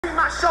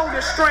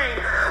shoulder strain.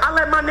 I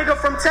let my nigga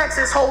from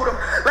Texas hold him.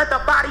 Let the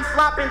body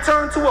flop and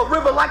turn to a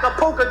river like a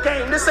poker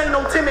game. This ain't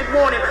no timid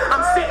warning.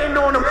 I'm sitting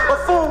on him. A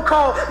phone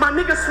call. My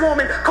nigga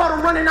swarming. Caught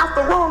him running out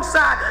the wrong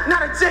side.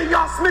 Not a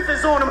J.R. Smith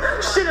is on him.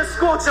 Shit'll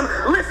scorch him.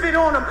 Lift it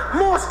on him.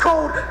 Morse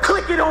code.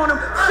 Click it on him.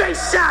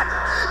 Face shot.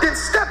 Then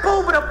step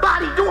over the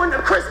body doing the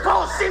Chris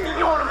Paul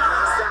shimmy on him.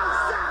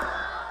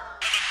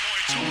 7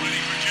 points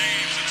already for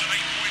James. It's an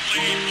 8-point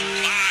lead.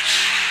 Bosh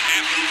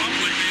and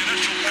fumbling the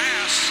initial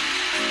pass.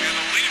 And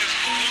the lead is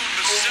ballooned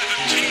to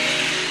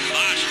 17.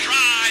 Bosh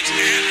drives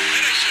and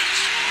finishes.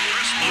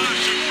 Chris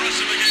Bosh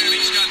impressive again.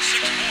 He's got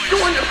 6 points.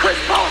 Doing the Chris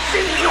Paul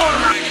shimmy on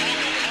him.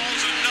 Local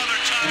calls another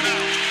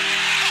timeout.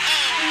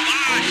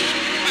 Bosh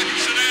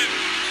makes it in.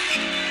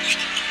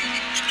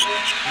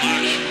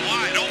 Bosh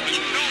wide open.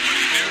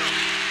 Nobody near him.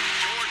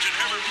 George and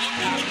Hibbert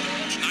looked at him.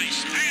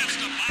 Nice pass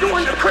to Bosh.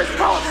 Doing the Chris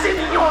Paul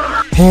shimmy on him.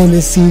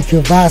 Hennessy,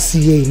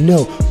 Cavassier,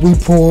 no, we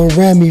pouring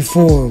Remy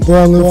for him.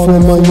 Ballin' for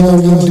my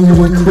youngin', do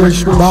the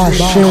Chris Bosh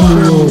shimmy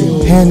on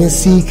him.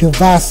 Hennessy,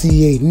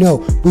 Cavassier, no,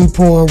 we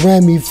pouring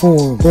Remy for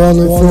him.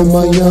 Ballin' for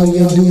my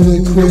youngin', do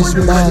the Chris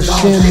Bosh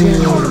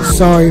shimmy on him.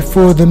 Sorry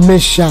for the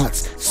missed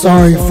shots,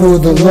 sorry for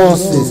the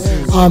losses.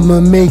 I'ma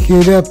make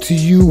it up to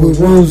you with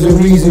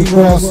rosaries and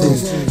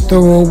crosses.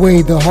 Throw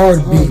away the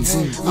heartbeats,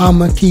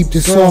 I'ma keep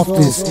the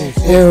softest.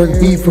 Eric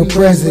B for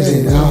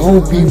president, I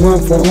hope he run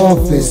for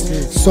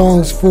office.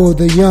 Songs for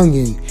the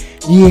youngin',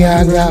 yeah,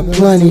 I got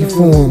plenty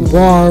for him.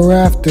 Bar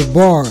after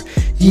bar,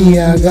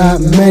 yeah, I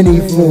got many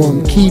for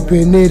him.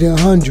 Keeping it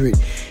 100,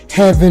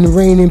 heaven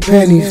raining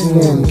pennies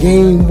for him.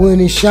 Game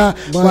winning shot,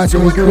 watch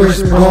me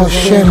Chris Bosh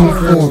shimmy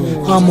for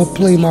him. I'ma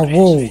play my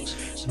role,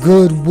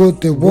 good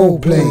with the role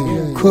play.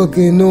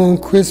 Cooking on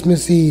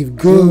Christmas Eve,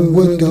 good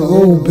with the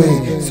old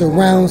bay.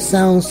 Surround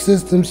sound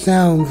system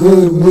sound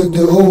good with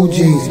the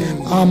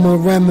OGs. I'ma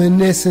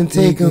reminisce and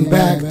take them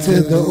back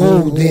to the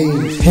old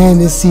days.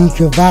 Hennessy,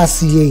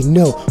 Cavassier,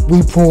 no,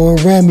 we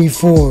pouring Remy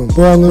for him.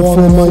 Ballin'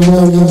 for my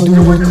youngin',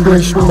 do the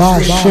Chris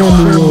Bosh shimmy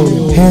on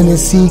him.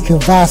 Hennessy,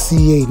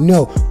 Cavassier,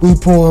 no, we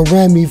pouring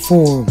Remy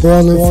for him.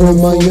 Ballin' for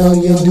my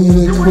youngin', do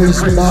the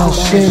Chris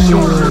Bosh shimmy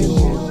on him.